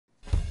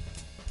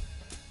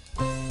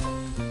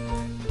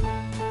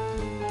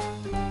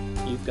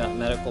you've got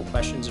medical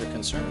questions or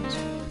concerns?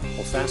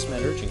 Well,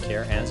 FastMed Urgent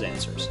Care has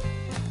answers.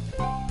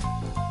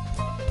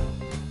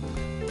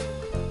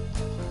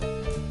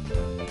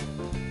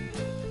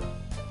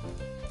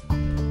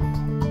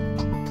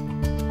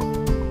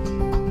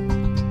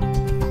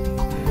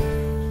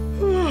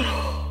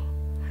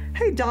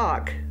 Hey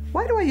Doc,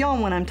 why do I yawn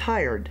when I'm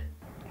tired?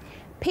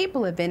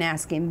 People have been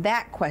asking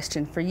that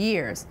question for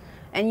years.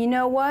 And you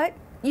know what?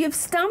 You've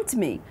stumped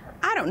me.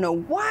 I don't know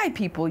why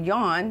people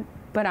yawn,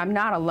 but I'm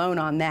not alone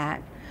on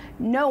that.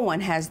 No one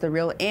has the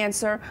real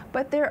answer,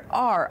 but there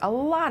are a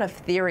lot of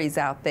theories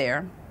out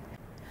there.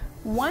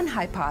 One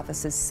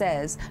hypothesis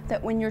says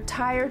that when you're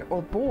tired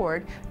or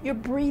bored, your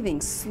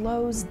breathing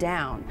slows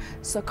down,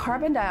 so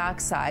carbon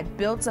dioxide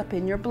builds up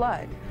in your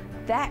blood.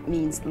 That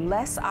means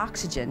less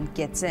oxygen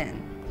gets in.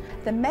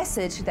 The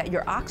message that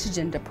you're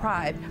oxygen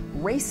deprived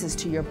races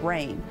to your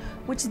brain,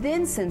 which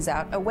then sends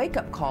out a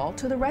wake-up call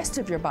to the rest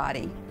of your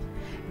body.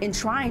 In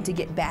trying to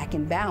get back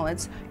in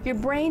balance, your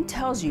brain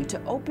tells you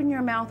to open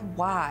your mouth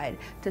wide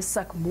to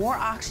suck more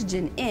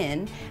oxygen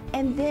in,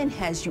 and then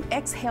has you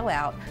exhale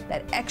out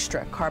that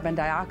extra carbon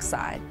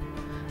dioxide.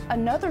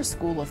 Another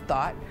school of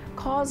thought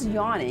calls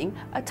yawning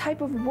a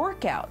type of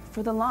workout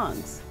for the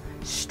lungs,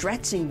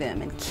 stretching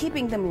them and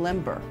keeping them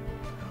limber.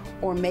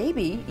 Or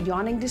maybe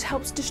yawning just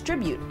helps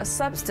distribute a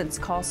substance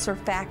called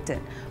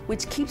surfactant,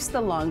 which keeps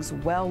the lungs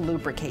well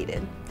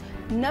lubricated.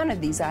 None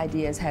of these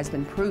ideas has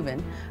been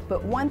proven,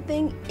 but one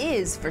thing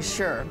is for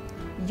sure: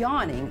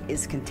 yawning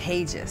is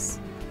contagious.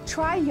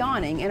 Try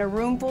yawning in a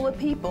room full of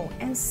people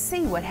and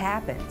see what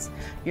happens.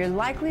 You're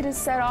likely to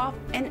set off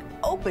an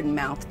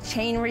open-mouth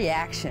chain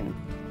reaction.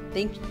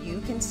 Think you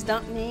can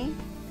stump me?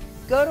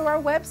 Go to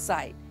our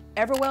website,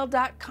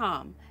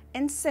 everwell.com,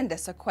 and send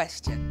us a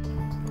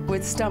question.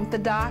 With Stump the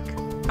Doc,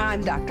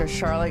 I'm Dr.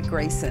 Charlotte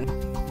Grayson.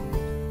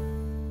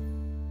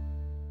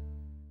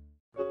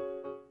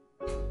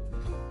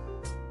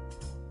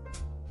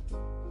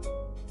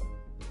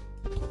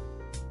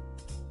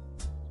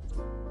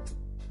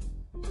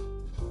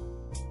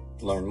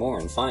 Learn more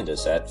and find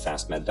us at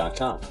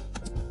fastmed.com.